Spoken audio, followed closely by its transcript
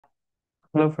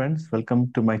Hello friends, welcome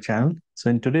to my channel. So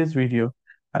in today's video,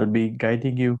 I'll be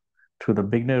guiding you through the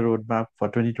beginner roadmap for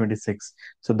 2026.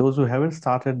 So those who haven't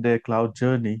started their cloud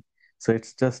journey, so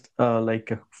it's just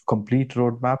like a complete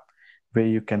roadmap where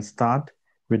you can start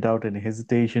without any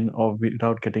hesitation or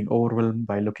without getting overwhelmed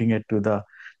by looking at to the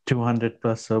 200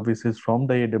 plus services from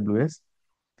the AWS.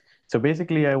 So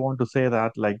basically, I want to say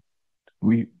that like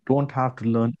we don't have to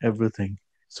learn everything.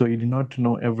 So you do not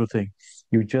know everything.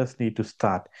 You just need to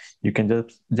start. You can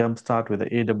just jump start with the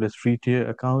AWS free tier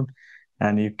account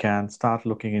and you can start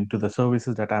looking into the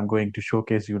services that I'm going to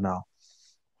showcase you now.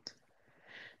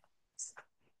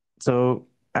 So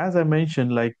as I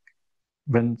mentioned, like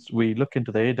when we look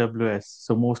into the AWS,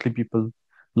 so mostly people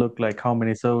look like how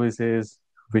many services,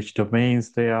 which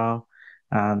domains they are,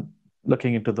 and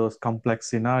looking into those complex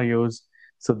scenarios.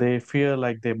 So they fear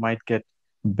like they might get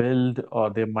billed or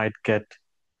they might get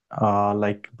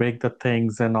like break the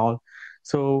things and all.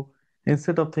 So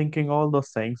instead of thinking all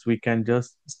those things, we can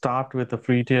just start with a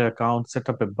free tier account, set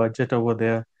up a budget over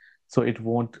there, so it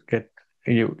won't get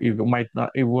you might not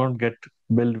it won't get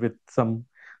billed with some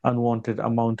unwanted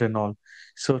amount and all.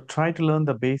 So try to learn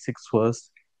the basics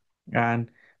first, and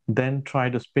then try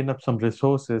to spin up some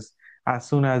resources. As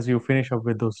soon as you finish up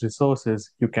with those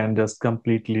resources, you can just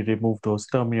completely remove those,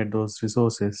 terminate those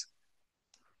resources.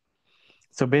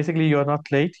 So basically, you're not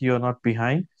late, you're not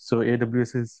behind. So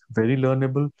AWS is very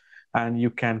learnable and you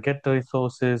can get the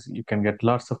resources. You can get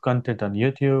lots of content on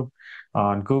YouTube,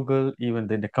 on Google,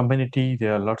 even in the community.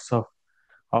 There are lots of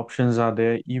options are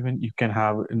there. Even you can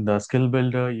have in the skill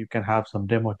builder, you can have some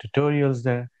demo tutorials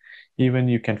there. Even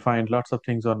you can find lots of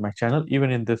things on my channel.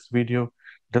 Even in this video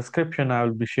description, I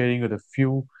will be sharing with a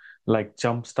few like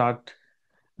jumpstart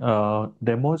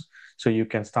demos so you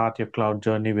can start your cloud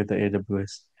journey with the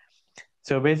AWS.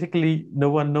 So basically,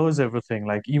 no one knows everything.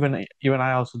 Like even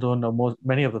I also don't know most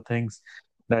many of the things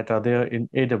that are there in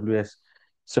AWS.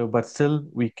 So, but still,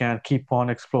 we can keep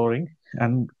on exploring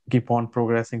and keep on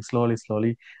progressing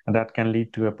slowly, and that can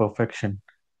lead to a perfection.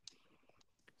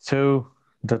 So,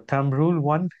 the thumb rule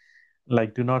one,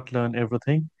 like do not learn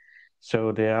everything.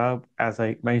 So there are, as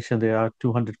I mentioned, there are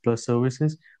 200 plus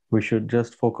services. We should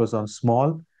just focus on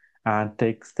small and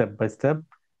take step by step.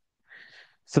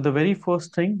 So the very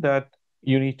first thing that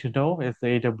you need to know is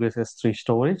the AWS S3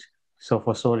 storage. So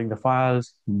for storing the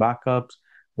files, backups,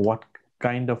 what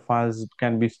kind of files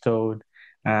can be stored,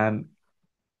 and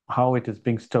how it is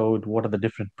being stored, what are the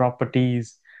different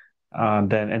properties,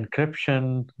 then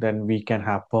encryption, then we can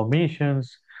have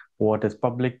permissions, what is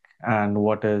public and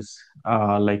what is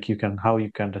like you can how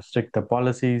you can restrict the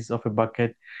policies of a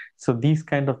bucket. So these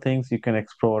kind of things you can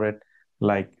explore it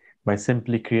like by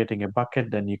simply creating a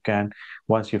bucket. Then you can,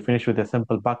 once you finish with a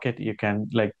simple bucket, you can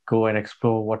like go and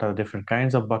explore what are the different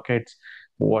kinds of buckets,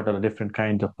 what are the different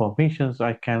kinds of permissions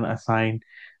I can assign,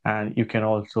 and you can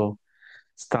also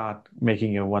start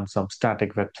making your one some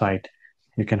static website.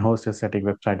 You can host a static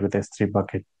website with S3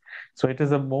 bucket. So it is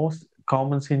the most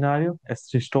common scenario,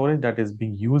 S3 storage, that is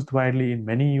being used widely in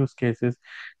many use cases.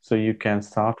 So you can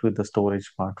start with the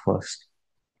storage part first.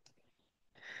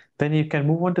 Then you can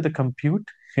move on to the compute,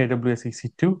 AWS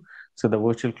EC2, so the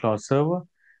virtual cloud server.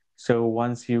 So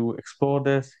once you explore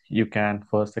this, you can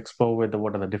first explore with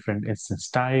what are the different instance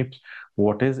types,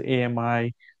 what is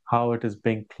AMI, how it is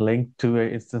being linked to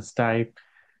an instance type,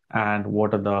 and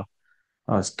what are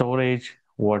the storage,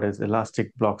 what is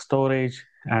elastic block storage,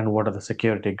 and what are the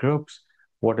security groups,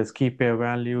 what is key pair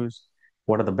values,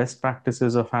 what are the best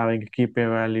practices of having key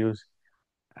pair values,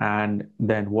 and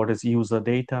then what is user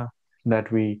data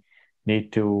that we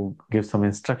need to give some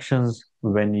instructions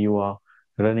when you are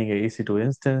running a EC2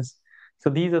 instance. So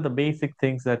these are the basic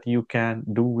things that you can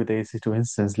do with the EC2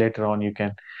 instance. Later on, you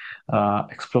can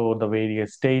explore the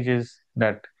various stages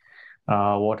that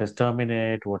what is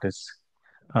terminate, what is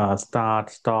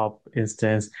start, stop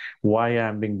instance, why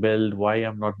I'm being billed, why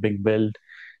I'm not being billed.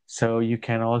 So you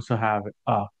can also have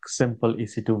a simple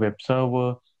EC2 web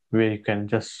server where you can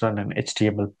just run an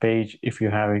HTML page if you're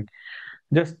having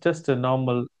just a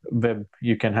normal web.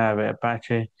 You can have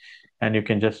Apache and you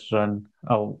can just run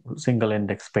a single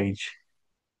index page.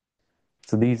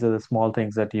 So these are the small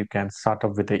things that you can start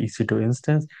up with the EC2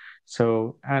 instance.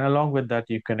 So, and along with that,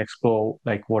 you can explore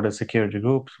like what is security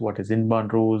groups, what is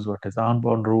inbound rules, what is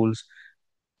outbound rules,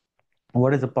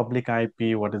 what is a public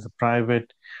IP, what is a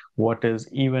private, what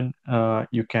is even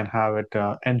you can have it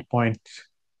endpoints,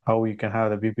 how you can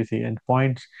have the VPC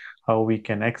endpoints, how we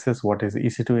can access what is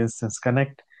EC2 instance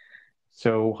connect.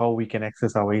 So how we can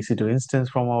access our EC2 instance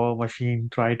from our machine,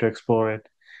 try to explore it.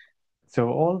 So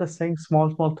all the things,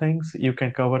 small things, you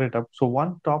can cover it up. So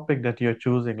one topic that you're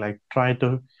choosing, like try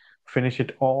to finish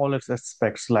it all its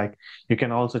aspects. Like you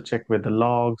can also check with the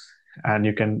logs, and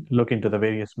you can look into the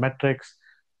various metrics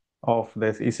of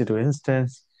this EC2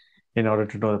 instance in order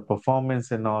to know the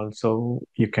performance and all. So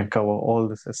you can cover all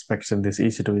these aspects in this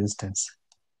EC2 instance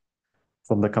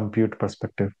from the compute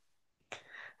perspective.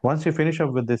 Once you finish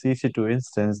up with this EC2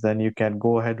 instance, then you can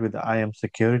go ahead with the IAM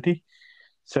security.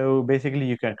 So basically,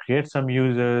 you can create some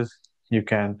users, you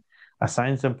can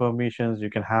assign some permissions, you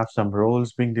can have some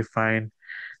roles being defined.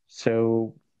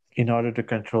 So in order to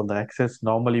control the access,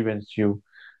 normally when you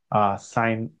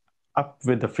sign up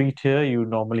with the free tier, you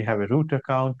normally have a root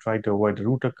account, try to avoid the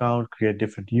root account, create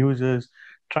different users,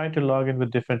 try to log in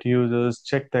with different users,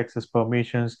 check the access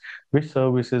permissions, which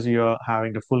services you are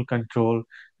having the full control,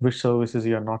 which services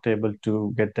you are not able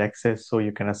to get the access. So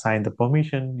you can assign the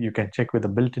permission, you can check with the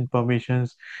built-in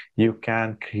permissions, you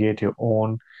can create your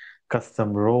own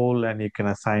custom role, and you can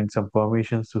assign some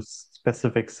permissions to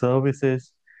specific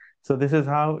services. So this is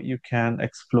how you can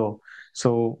explore.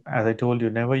 So as I told you,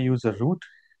 never use a root.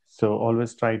 So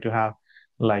always try to have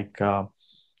like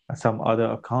some other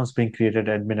accounts being created,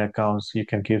 admin accounts. You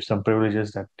can give some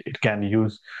privileges that it can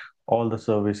use all the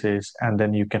services, and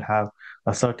then you can have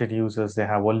a certain users, they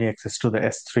have only access to the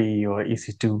S3 or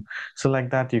EC2. So like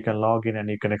that, you can log in and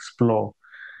you can explore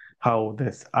how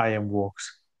this IAM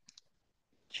works.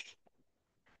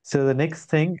 So the next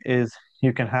thing is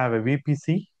you can have a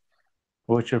VPC,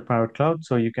 virtual private cloud.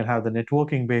 So you can have the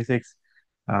networking basics,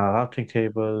 routing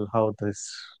table, how this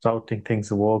routing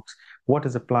things works, what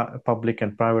is a public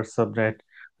and private subnet,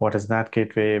 what is NAT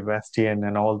gateway, Bastion,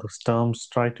 and all those terms.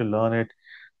 Try to learn it.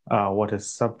 What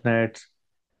is subnet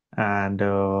and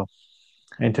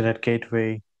internet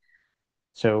gateway.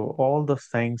 So all those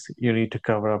things you need to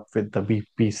cover up with the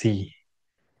VPC.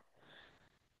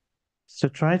 So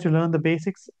try to learn the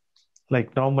basics.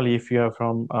 Like normally, if you are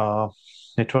from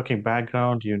networking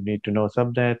background, you need to know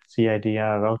subnet,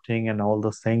 CIDR, routing, and all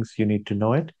those things. You need to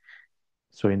know it.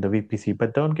 So in the VPC,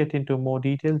 but don't get into more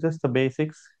details, just the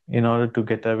basics in order to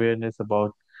get awareness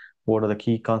about what are the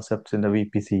key concepts in the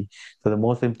VPC. So the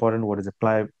most important, what is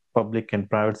apply public and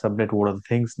private subnet, what are the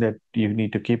things that you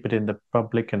need to keep it in the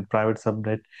public and private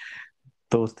subnet,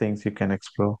 those things you can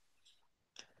explore.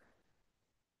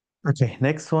 Okay,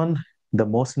 next one, the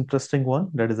most interesting one,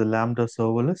 that is a Lambda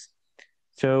serverless.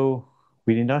 So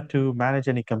we need not to manage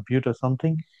any compute or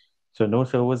something. So no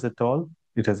servers at all.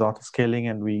 It is auto scaling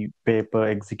and we pay per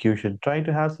execution. Try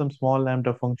to have some small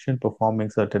Lambda function performing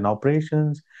certain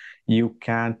operations. You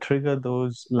can trigger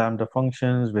those Lambda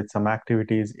functions with some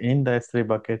activities in the S3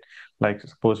 bucket. Like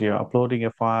suppose you're uploading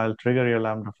a file, trigger your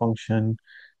Lambda function,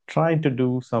 try to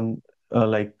do some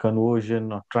like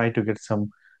conversion or try to get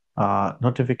some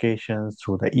notifications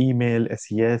through the email,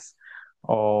 SES,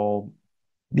 or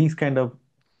these kind of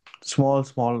small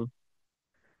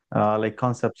like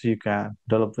concepts you can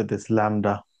develop with this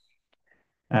Lambda.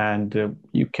 And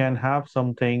you can have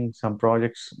some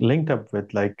projects linked up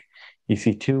with like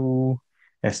EC2,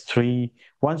 S3.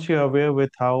 Once you're aware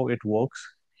with how it works,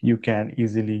 you can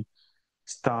easily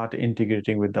start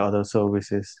integrating with the other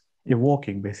services,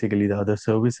 evoking basically the other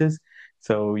services.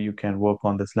 So you can work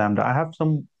on this Lambda. I have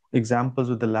some examples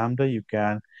with the Lambda.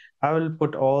 I will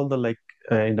put all the like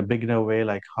in the beginner way,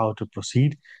 like how to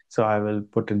proceed. So I will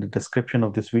put in the description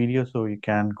of this video so you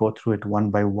can go through it one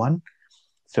by one.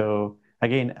 So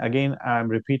again, I'm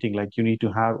repeating, like you need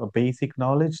to have a basic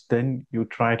knowledge, then you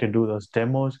try to do those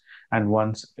demos. And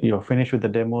once you're finished with the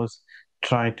demos,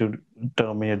 try to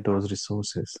terminate those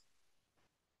resources.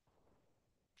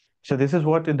 So this is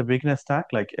what in the beginner stack,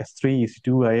 like S3,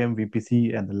 EC2, IAM,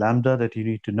 VPC, and the Lambda that you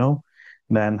need to know.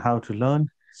 Then how to learn.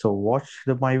 So watch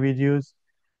my videos,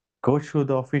 go through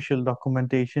the official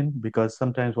documentation, because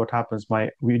sometimes what happens, my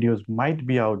videos might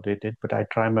be outdated, but I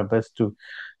try my best to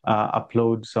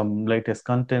upload some latest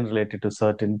content related to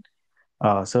certain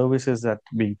services that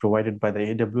being provided by the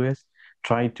AWS.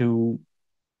 Try to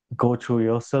go through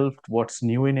yourself what's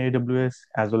new in AWS,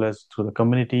 as well as through the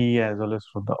community, as well as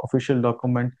from the official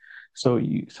document. So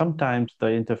sometimes the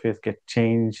interface get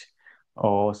changed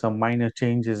or some minor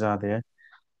changes are there.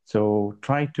 So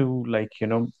try to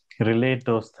relate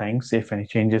those things if any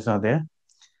changes are there.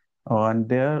 And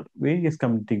there are various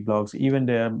community blogs, even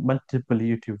there are multiple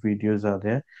YouTube videos are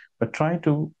there. But try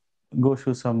to go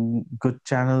through some good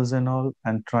channels and all,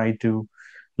 and try to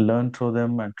learn through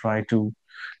them and try to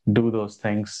do those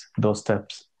things, those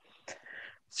steps.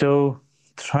 So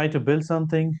try to build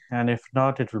something, and if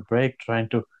not, it will break. Trying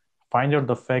to find out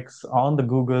the facts on the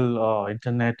Google or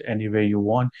internet anywhere you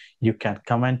want. You can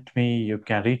comment me, you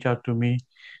can reach out to me.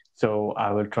 So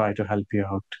I will try to help you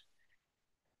out.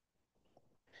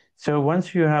 So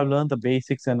once you have learned the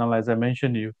basics and all, as I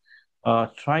mentioned you,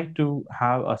 try to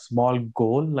have a small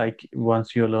goal. Like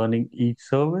once you're learning each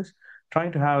service, try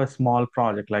to have a small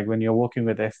project. Like when you're working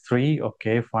with S3,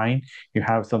 okay, fine. You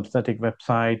have some static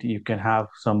website, you can have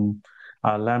some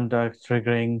Lambda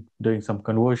triggering, doing some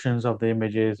conversions of the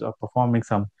images or performing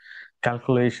some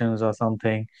calculations or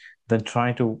something. Then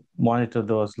try to monitor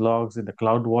those logs in the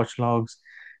CloudWatch logs.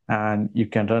 And you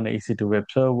can run EC2 web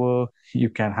server. You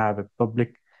can have a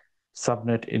public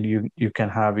subnet, and you can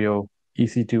have your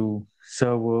EC2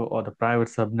 server or the private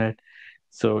subnet.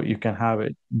 So you can have a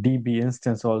DB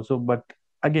instance also. But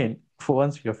again, for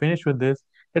once you're finished with this,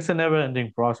 it's a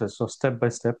never-ending process. So step by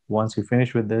step, once you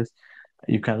finish with this,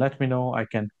 you can let me know. I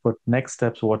can put next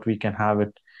steps, what we can have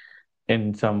it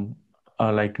in some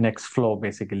like next flow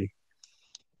basically.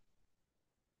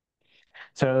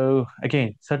 So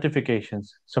again, certifications.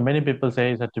 So many people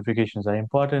say certifications are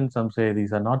important. Some say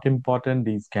these are not important.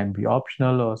 These can be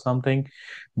optional or something.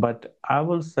 But I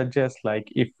will suggest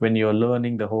like if when you're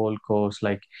learning the whole course,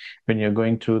 like when you're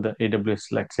going through the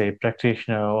AWS, let's say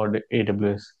practitioner or the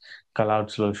AWS Cloud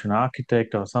Solution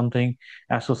Architect or something,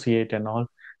 associate and all,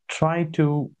 try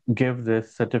to give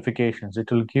this certifications. It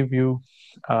will give you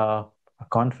a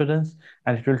confidence,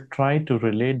 and it will try to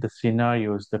relate the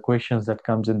scenarios, the questions that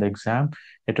comes in the exam.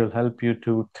 It will help you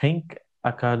to think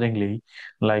accordingly,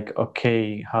 like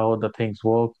okay, how the things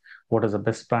work, what is the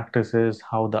best practices,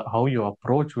 how your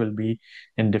approach will be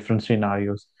in different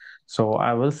scenarios. So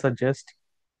I will suggest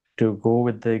to go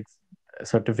with the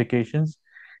certifications.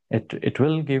 It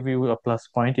will give you a plus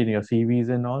point in your CVs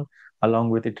and all. Along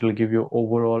with it will give you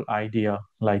overall idea,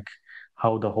 like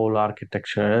how the whole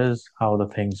architecture is, how the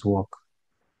things work.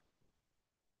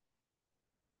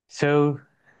 So,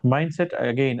 mindset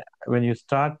again, when you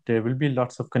start, there will be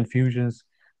lots of confusions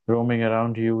roaming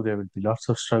around you, there will be lots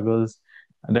of struggles.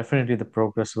 Definitely, the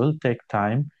progress will take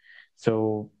time.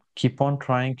 So, keep on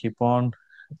trying, keep on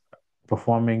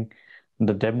performing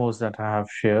the demos that I have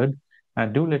shared,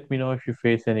 and do let me know if you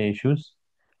face any issues.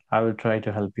 I will try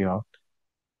to help you out.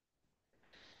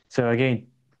 So, again,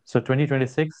 so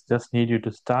 2026 just need you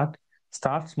to start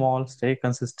small, stay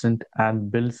consistent,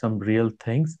 and build some real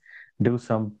things. Do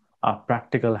some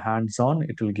practical hands-on.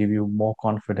 It will give you more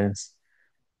confidence,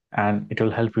 and it will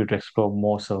help you to explore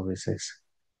more services.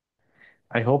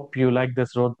 I hope you like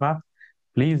this roadmap.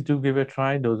 Please do give it a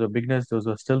try. Those are beginners, those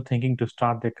are still thinking to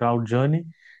start their cloud journey.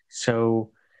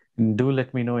 So do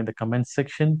let me know in the comments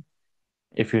section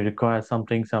if you require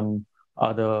something, some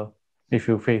other, if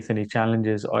you face any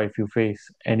challenges or if you face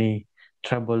any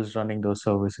troubles running those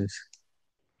services.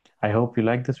 I hope you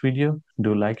like this video.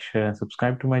 Do like, share, and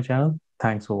subscribe to my channel.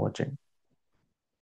 Thanks for watching.